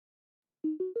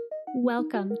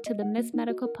Welcome to the Miss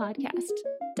Medical Podcast,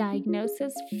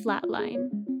 Diagnosis Flatline.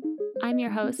 I'm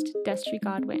your host, Destry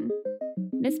Godwin.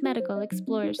 Miss Medical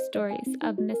explores stories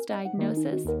of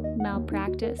misdiagnosis,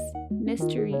 malpractice,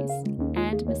 mysteries,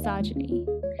 and misogyny.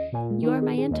 You're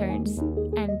my interns,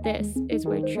 and this is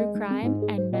where true crime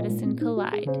and medicine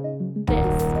collide.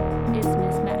 This is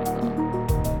Miss Medical.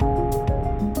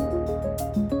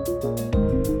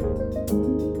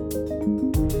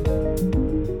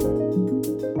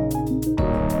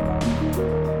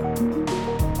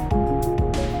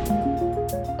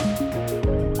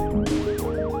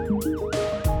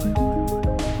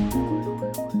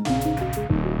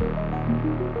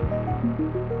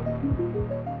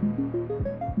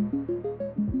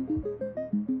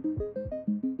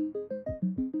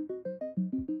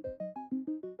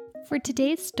 For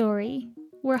today's story,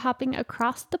 we're hopping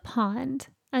across the pond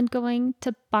and going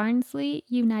to Barnsley,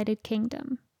 United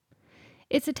Kingdom.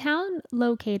 It's a town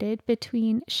located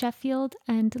between Sheffield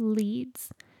and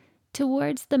Leeds,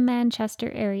 towards the Manchester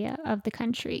area of the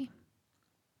country.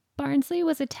 Barnsley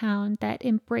was a town that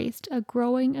embraced a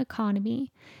growing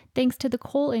economy thanks to the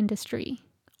coal industry,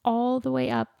 all the way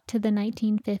up to the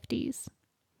 1950s.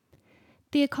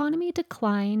 The economy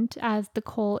declined as the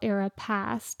coal era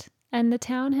passed, and the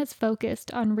town has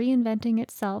focused on reinventing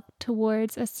itself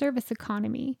towards a service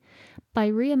economy by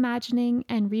reimagining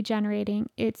and regenerating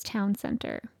its town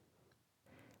center.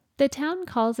 The town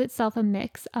calls itself a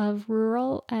mix of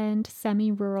rural and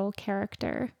semi-rural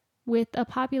character, with a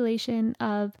population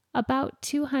of about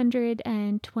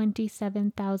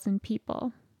 227,000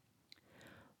 people.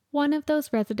 One of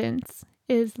those residents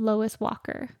is Lois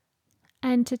Walker,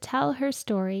 and to tell her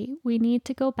story, we need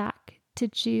to go back to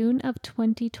June of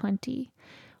 2020,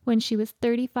 when she was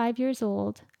 35 years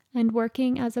old and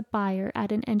working as a buyer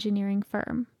at an engineering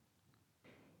firm.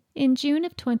 In June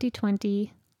of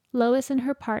 2020, Lois and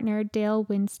her partner, Dale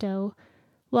Winstow,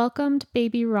 welcomed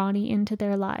baby Ronnie into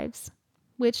their lives,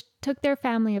 which took their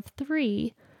family of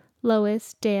three,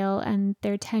 Lois, Dale, and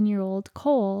their 10-year-old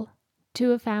Cole,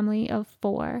 to a family of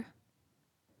four.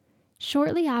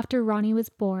 Shortly after Ronnie was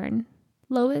born,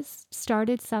 Lois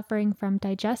started suffering from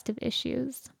digestive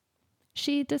issues.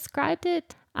 She described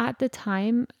it at the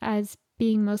time as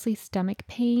being mostly stomach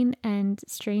pain and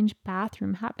strange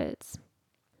bathroom habits.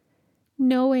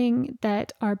 Knowing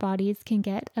that our bodies can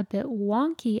get a bit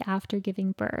wonky after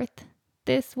giving birth,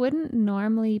 this wouldn't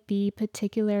normally be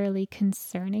particularly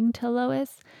concerning to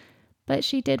Lois, but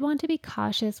she did want to be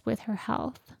cautious with her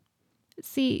health.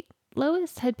 See,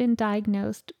 Lois had been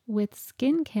diagnosed with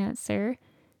skin cancer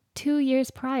 2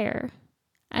 years prior,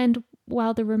 and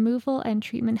while the removal and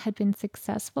treatment had been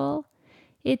successful,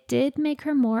 it did make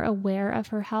her more aware of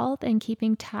her health and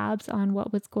keeping tabs on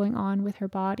what was going on with her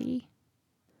body.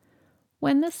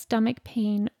 When the stomach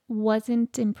pain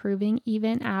wasn't improving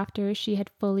even after she had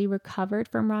fully recovered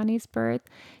from Ronnie's birth,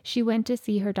 she went to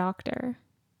see her doctor.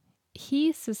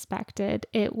 He suspected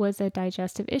it was a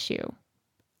digestive issue.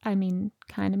 I mean,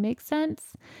 kind of makes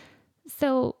sense.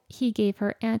 So he gave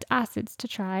her antacids to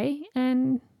try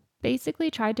and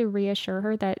basically tried to reassure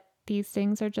her that these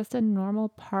things are just a normal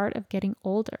part of getting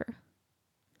older.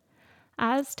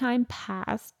 As time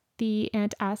passed, the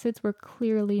antacids were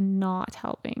clearly not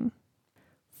helping.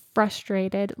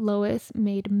 Frustrated, Lois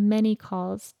made many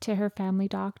calls to her family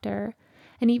doctor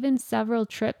and even several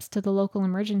trips to the local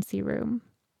emergency room,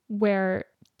 where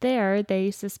there they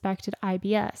suspected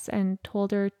IBS and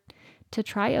told her to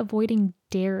try avoiding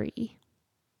dairy.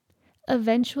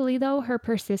 Eventually, though, her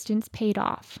persistence paid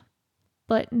off,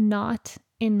 but not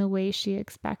in the way she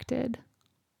expected.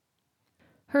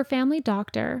 Her family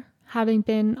doctor, having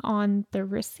been on the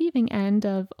receiving end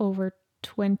of over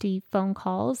 20 phone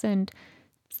calls and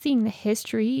seeing the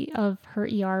history of her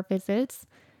ER visits,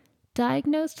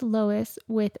 diagnosed Lois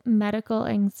with medical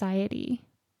anxiety,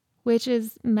 which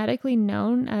is medically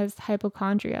known as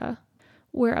hypochondria,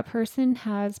 where a person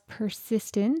has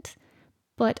persistent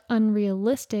but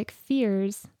unrealistic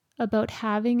fears about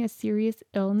having a serious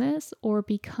illness or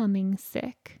becoming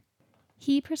sick.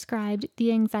 He prescribed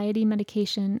the anxiety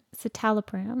medication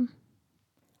citalopram.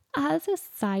 As a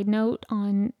side note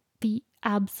on the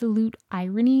absolute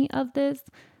irony of this,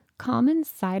 common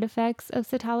side effects of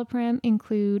citalopram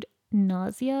include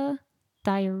nausea,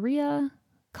 diarrhea,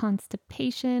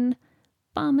 constipation,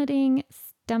 vomiting,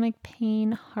 stomach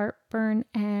pain, heartburn,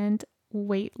 and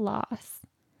weight loss.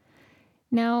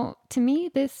 Now, to me,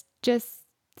 this just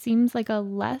seems like a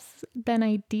less than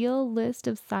ideal list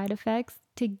of side effects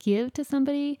to give to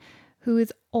somebody who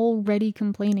is already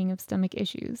complaining of stomach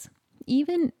issues.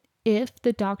 Even if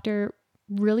the doctor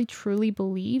really truly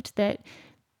believed that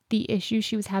the issues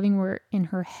she was having were in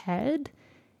her head,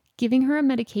 Giving her a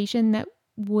medication that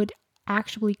would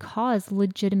actually cause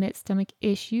legitimate stomach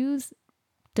issues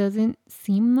doesn't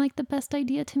seem like the best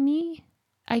idea to me.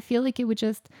 I feel like it would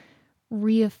just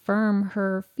reaffirm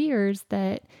her fears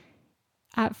that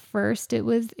at first it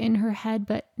was in her head,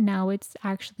 but now it's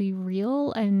actually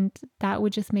real. And that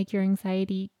would just make your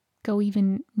anxiety go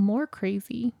even more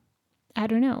crazy. I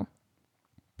don't know.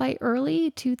 By early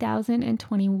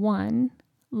 2021,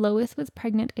 Lois was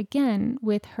pregnant again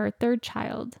with her third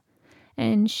child,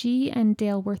 and she and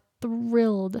Dale were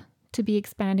thrilled to be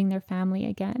expanding their family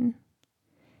again.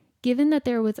 Given that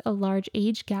there was a large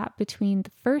age gap between the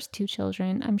first two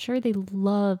children, I'm sure they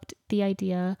loved the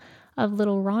idea of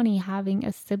little Ronnie having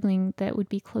a sibling that would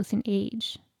be close in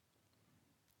age.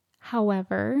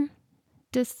 However,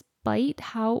 despite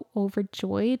how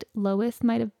overjoyed Lois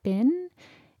might have been,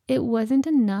 it wasn't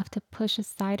enough to push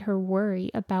aside her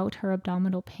worry about her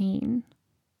abdominal pain.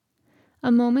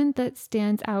 A moment that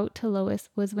stands out to Lois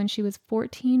was when she was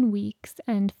 14 weeks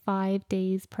and 5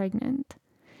 days pregnant.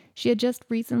 She had just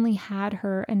recently had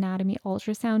her anatomy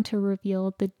ultrasound to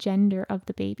reveal the gender of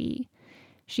the baby.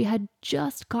 She had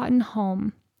just gotten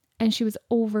home and she was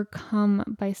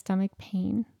overcome by stomach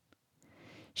pain.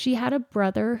 She had a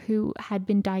brother who had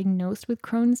been diagnosed with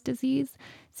Crohn's disease,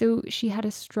 so she had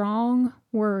a strong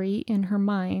worry in her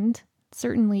mind,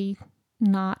 certainly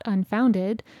not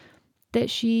unfounded, that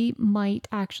she might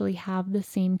actually have the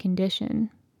same condition.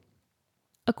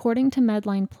 According to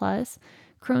Medline Plus,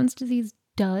 Crohn's disease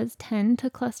does tend to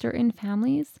cluster in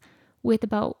families, with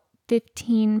about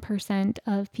 15%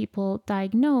 of people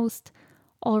diagnosed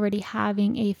already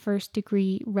having a first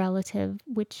degree relative,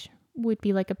 which would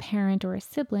be like a parent or a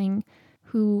sibling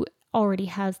who already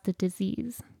has the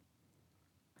disease.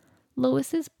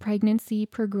 Lois's pregnancy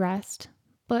progressed,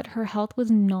 but her health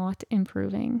was not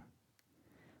improving.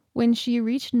 When she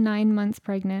reached 9 months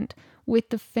pregnant, with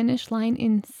the finish line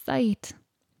in sight,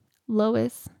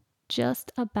 Lois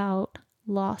just about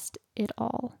lost it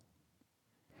all.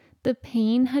 The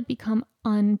pain had become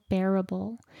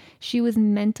unbearable. She was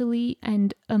mentally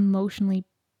and emotionally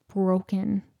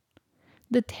broken.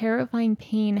 The terrifying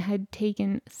pain had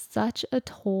taken such a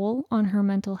toll on her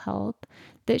mental health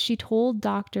that she told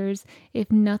doctors if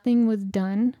nothing was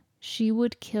done, she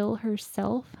would kill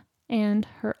herself and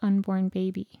her unborn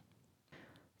baby.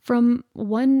 From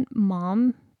one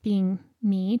mom, being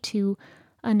me, to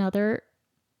another,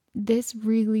 this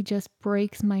really just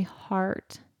breaks my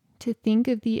heart to think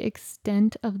of the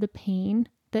extent of the pain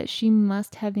that she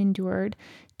must have endured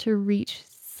to reach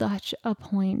such a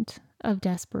point of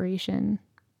desperation.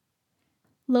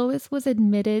 Lois was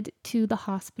admitted to the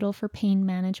hospital for pain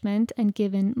management and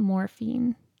given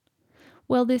morphine.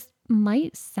 While this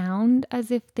might sound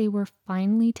as if they were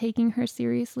finally taking her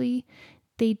seriously,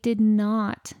 they did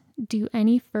not do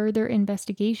any further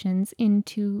investigations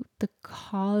into the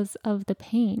cause of the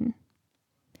pain.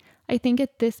 I think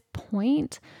at this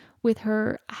point, with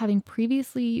her having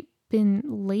previously been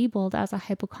labeled as a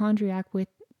hypochondriac with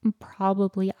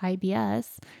probably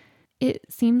IBS, it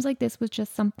seems like this was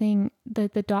just something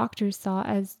that the doctors saw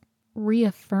as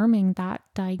reaffirming that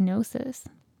diagnosis.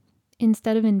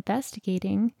 Instead of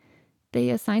investigating, they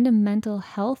assigned a mental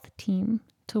health team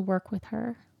to work with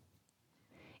her.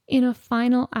 In a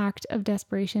final act of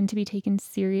desperation to be taken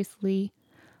seriously,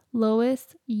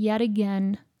 Lois yet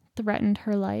again threatened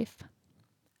her life,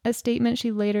 a statement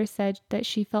she later said that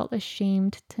she felt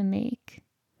ashamed to make.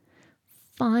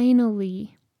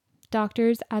 Finally,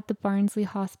 doctors at the Barnsley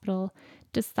Hospital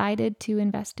decided to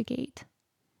investigate,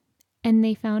 and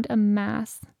they found a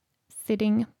mass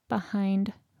sitting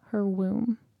behind her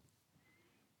womb.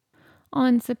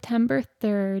 On September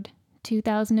 3rd,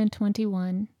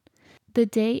 2021, the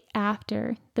day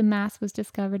after the mass was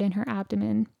discovered in her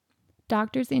abdomen,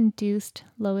 doctors induced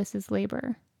Lois's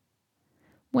labor.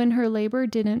 When her labor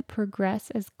didn't progress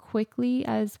as quickly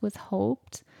as was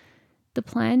hoped, the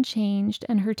plan changed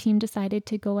and her team decided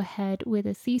to go ahead with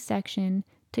a C-section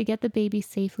to get the baby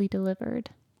safely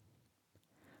delivered.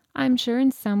 I'm sure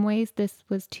in some ways this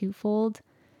was twofold.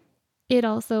 It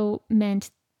also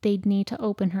meant they'd need to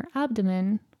open her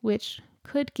abdomen, which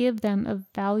could give them a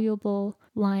valuable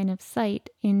line of sight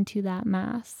into that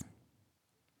mass.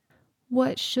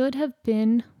 What should have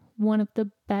been one of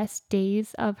the best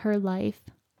days of her life,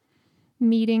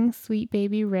 meeting sweet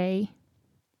baby Ray,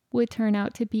 would turn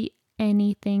out to be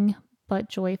anything but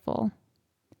joyful.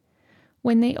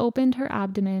 When they opened her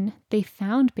abdomen, they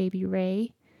found baby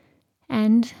Ray,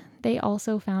 and they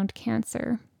also found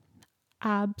cancer.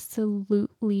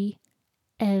 Absolutely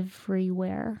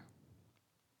everywhere.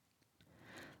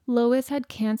 Lois had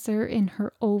cancer in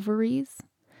her ovaries,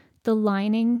 the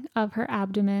lining of her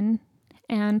abdomen,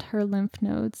 and her lymph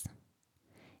nodes.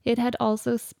 It had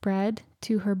also spread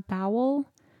to her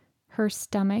bowel, her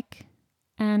stomach,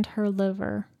 and her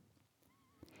liver.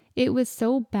 It was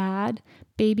so bad,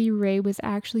 baby Ray was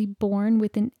actually born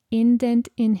with an indent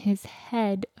in his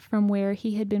head from where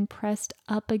he had been pressed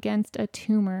up against a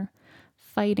tumor,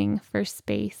 fighting for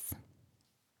space.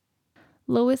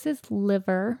 Lois's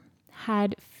liver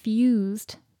had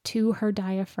fused to her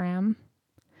diaphragm.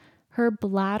 Her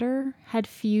bladder had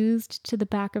fused to the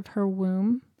back of her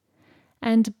womb,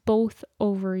 and both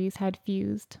ovaries had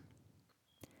fused.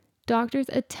 Doctors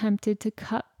attempted to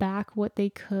cut back what they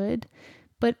could,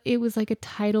 but it was like a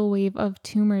tidal wave of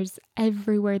tumors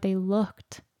everywhere they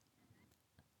looked.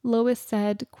 Lois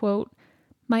said, quote,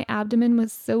 "My abdomen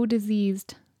was so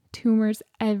diseased, tumors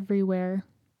everywhere.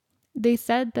 They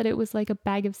said that it was like a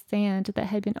bag of sand that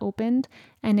had been opened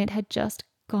and it had just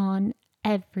gone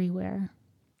everywhere."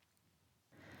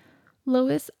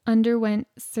 Lois underwent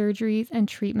surgeries and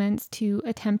treatments to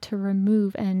attempt to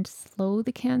remove and slow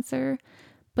the cancer,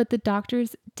 but the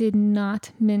doctors did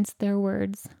not mince their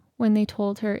words when they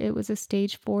told her it was a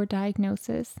stage 4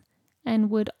 diagnosis and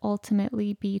would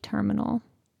ultimately be terminal.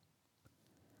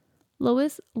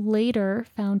 Lois later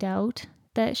found out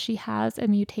that she has a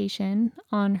mutation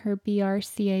on her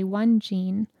BRCA1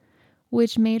 gene,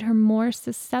 which made her more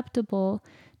susceptible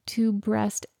to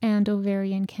breast and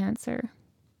ovarian cancer.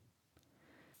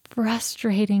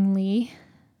 Frustratingly,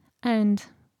 and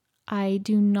I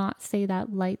do not say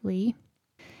that lightly,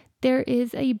 there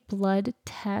is a blood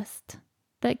test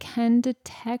that can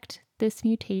detect this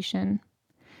mutation,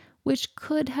 which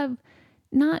could have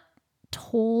not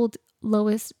told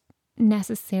Lois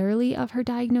necessarily of her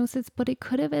diagnosis, but it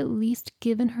could have at least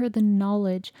given her the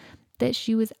knowledge that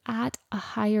she was at a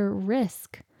higher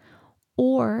risk,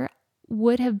 or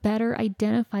would have better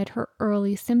identified her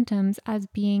early symptoms as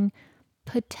being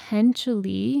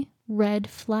potentially red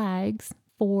flags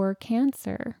for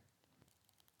cancer.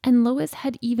 And Lois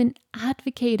had even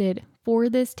advocated for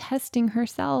this testing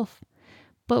herself,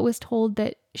 but was told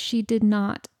that she did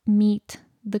not meet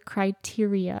the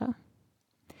criteria.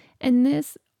 And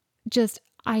this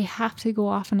I have to go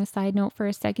off on a side note for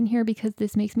a second here because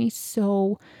this makes me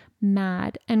so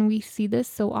mad. And we see this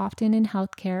so often in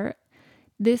healthcare.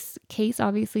 This case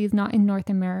obviously is not in North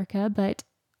America, but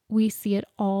we see it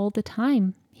all the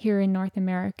time here in North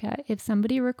America. If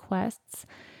somebody requests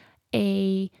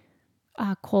a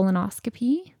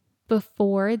colonoscopy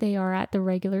before they are at the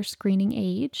regular screening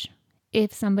age,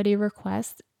 if somebody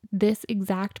requests this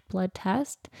exact blood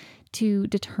test to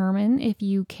determine if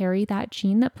you carry that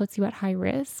gene that puts you at high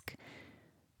risk,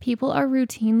 people are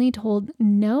routinely told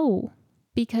no,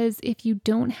 because if you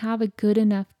don't have a good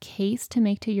enough case to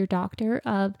make to your doctor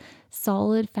of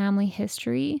solid family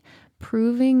history,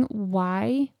 proving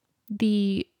why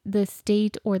the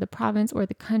state or the province or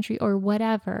the country or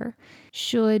whatever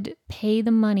should pay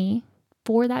the money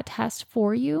for that test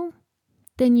for you,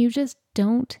 then you just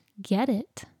don't get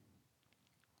it.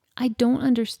 I don't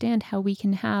understand how we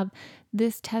can have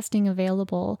this testing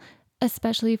available,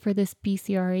 especially for this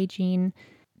BCRA gene,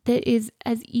 that is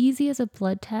as easy as a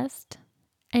blood test,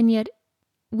 and yet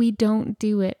we don't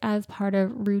do it as part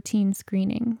of routine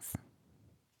screenings.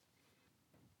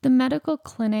 The medical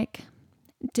clinic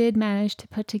did manage to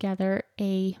put together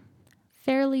a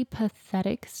fairly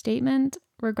pathetic statement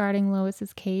regarding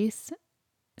Lois's case,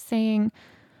 saying,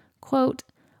 quote,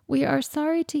 "We are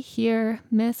sorry to hear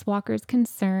Miss Walker's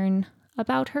concern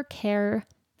about her care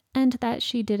and that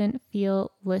she didn't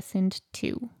feel listened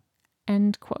to."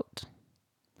 End quote.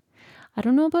 I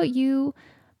don't know about you,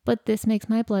 but this makes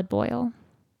my blood boil.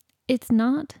 It's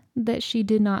not that she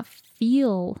did not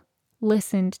feel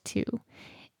listened to.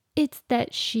 It's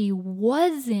that she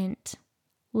wasn't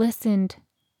listened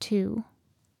to.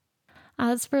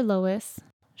 As for Lois,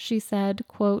 she said,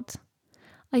 quote,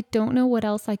 "I don't know what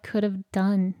else I could have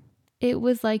done. It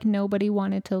was like nobody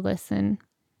wanted to listen.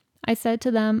 I said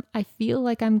to them, I feel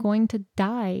like I'm going to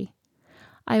die.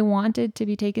 I wanted to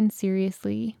be taken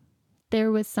seriously.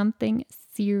 There was something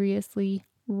seriously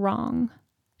wrong."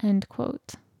 End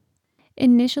quote.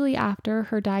 Initially after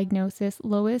her diagnosis,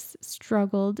 Lois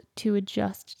struggled to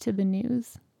adjust to the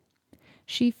news.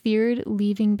 She feared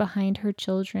leaving behind her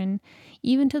children,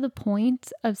 even to the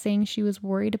point of saying she was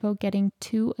worried about getting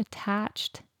too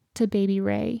attached to baby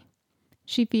Ray.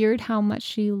 She feared how much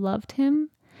she loved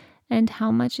him and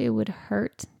how much it would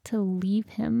hurt to leave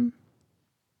him.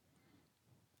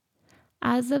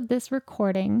 As of this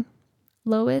recording,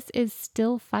 Lois is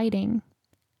still fighting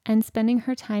and spending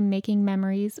her time making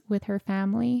memories with her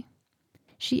family.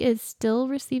 She is still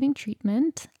receiving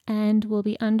treatment and will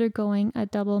be undergoing a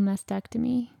double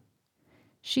mastectomy.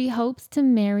 She hopes to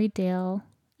marry Dale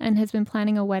and has been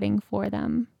planning a wedding for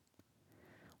them.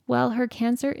 While her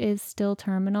cancer is still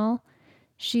terminal,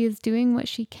 she is doing what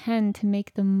she can to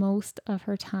make the most of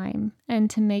her time and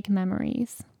to make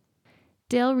memories.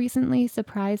 Dale recently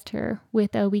surprised her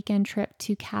with a weekend trip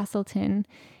to Castleton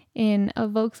in a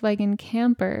Volkswagen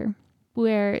camper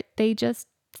where they just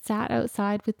sat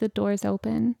outside with the doors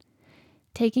open,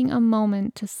 taking a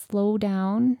moment to slow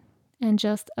down and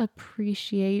just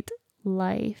appreciate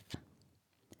life.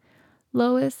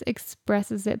 Lois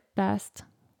expresses it best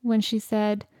when she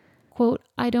said, quote,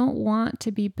 "I don't want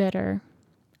to be bitter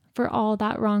for all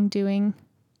that wrongdoing.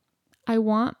 I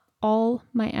want all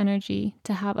my energy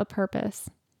to have a purpose.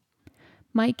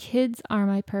 My kids are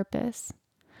my purpose.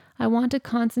 I want to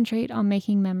concentrate on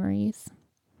making memories.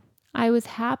 I was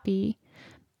happy,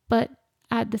 but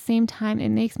at the same time, it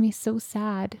makes me so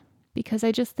sad because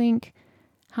I just think,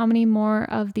 how many more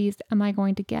of these am I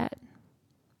going to get?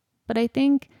 But I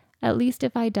think at least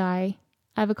if I die,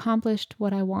 I've accomplished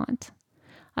what I want.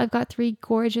 I've got 3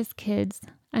 gorgeous kids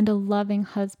and a loving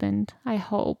husband, I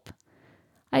hope.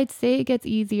 I'd say it gets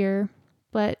easier,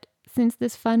 but since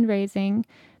this fundraising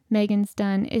Megan's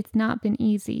done, it's not been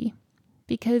easy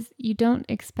because you don't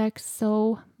expect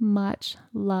so much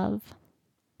love.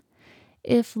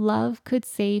 If love could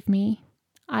save me,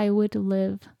 I would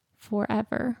live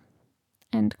forever."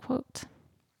 End quote.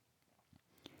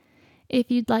 If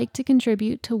you'd like to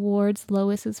contribute towards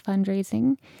Lois's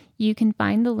fundraising, you can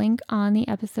find the link on the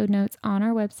episode notes on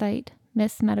our website,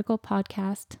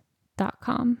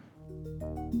 missmedicalpodcast.com.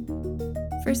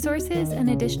 For sources and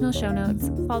additional show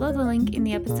notes, follow the link in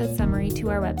the episode summary to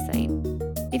our website.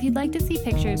 If you'd like to see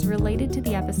pictures related to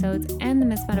the episodes and the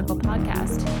Miss Medical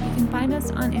Podcast, you can find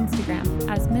us on Instagram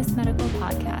as Miss Medical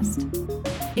Podcast.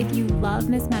 If you love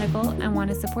Miss Medical and want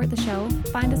to support the show,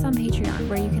 find us on Patreon,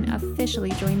 where you can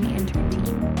officially join the intern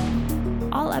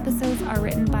team. All episodes are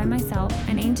written by myself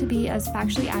and aim to be as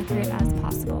factually accurate as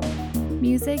possible.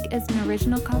 Music is an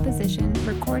original composition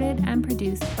recorded and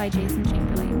produced by Jason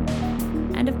Chamberlain.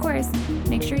 And of course,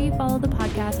 make sure you follow the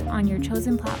podcast on your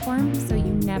chosen platform so you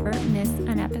never miss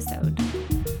an episode.